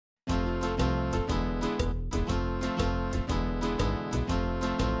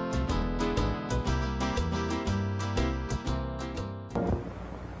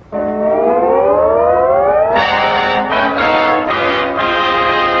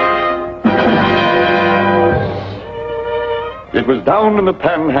It was down in the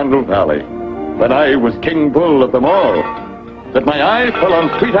Panhandle Valley, when I was King Bull of them all, that my eye fell on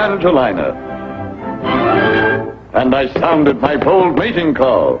sweet Angelina. And I sounded my bold mating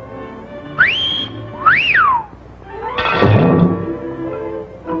call.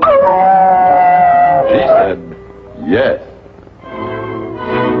 She said, yes.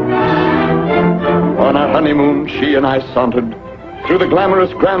 On our honeymoon, she and I sauntered through the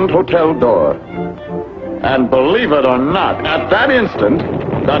glamorous Grand Hotel door. And believe it or not, at that instant,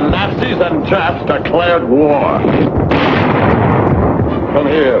 the Nazis and Japs declared war. From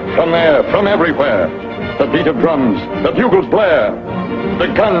here, from there, from everywhere, the beat of drums, the bugles blare. The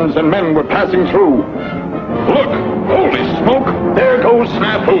guns and men were passing through. Look, holy smoke, there goes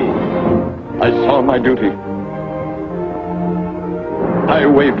Snafu. I saw my duty. I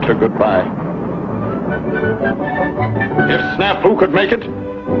waved her goodbye. If Snafu could make it,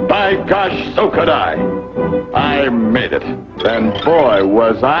 by gosh, so could I. I made it. And boy,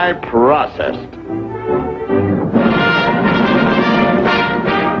 was I processed.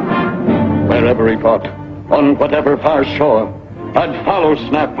 Wherever he fought, on whatever far shore, I'd follow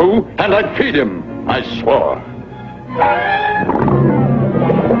Snafu and I'd feed him, I swore.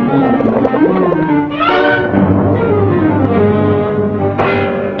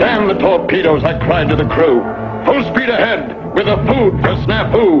 Damn the torpedoes, I cried to the crew. Full speed ahead with the food for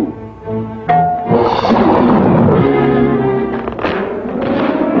Snafu.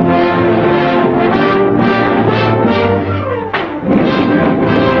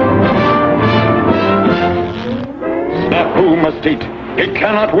 Snafu must eat. He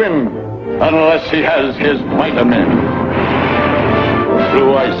cannot win unless he has his vitamin.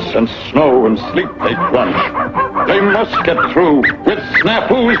 Through ice and snow and sleet they crunch. They must get through with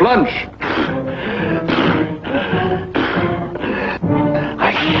Snafu's lunch.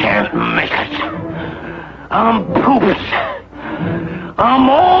 I can't make it. I'm pooped. I'm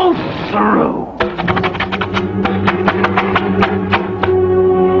all through.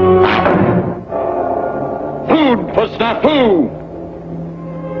 Food for Snafu!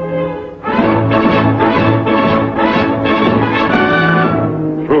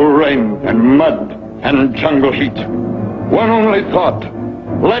 Through rain and mud and jungle heat, one only thought,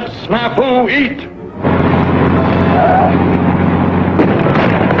 let Snafu eat!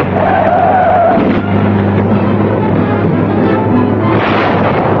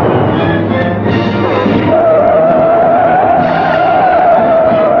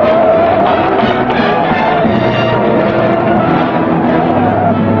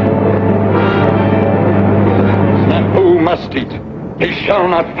 Must eat. He shall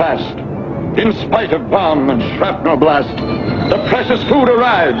not fast. In spite of bomb and shrapnel blast, the precious food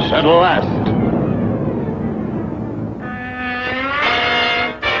arrives at last.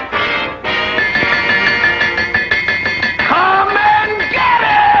 Come and get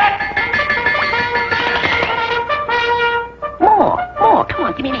it! More. Come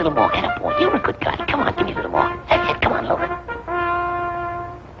on, give me a little more. Attaboy, you're a good guy. Come on, give me a little more. That's it. Come on, Logan.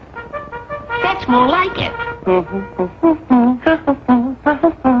 That's more like it.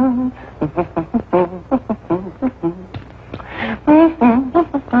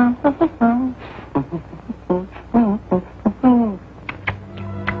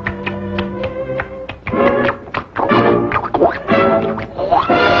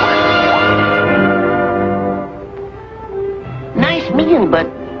 Nice meal, but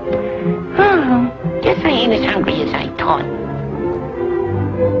guess I ain't as hungry as I thought.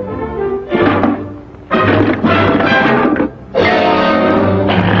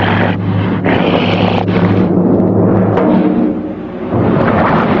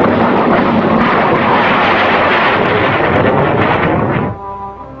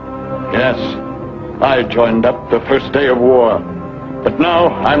 Yes, I joined up the first day of war, but now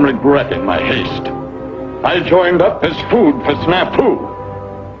I'm regretting my haste. I joined up as food for Snafu,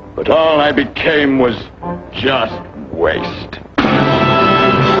 but all I became was just waste.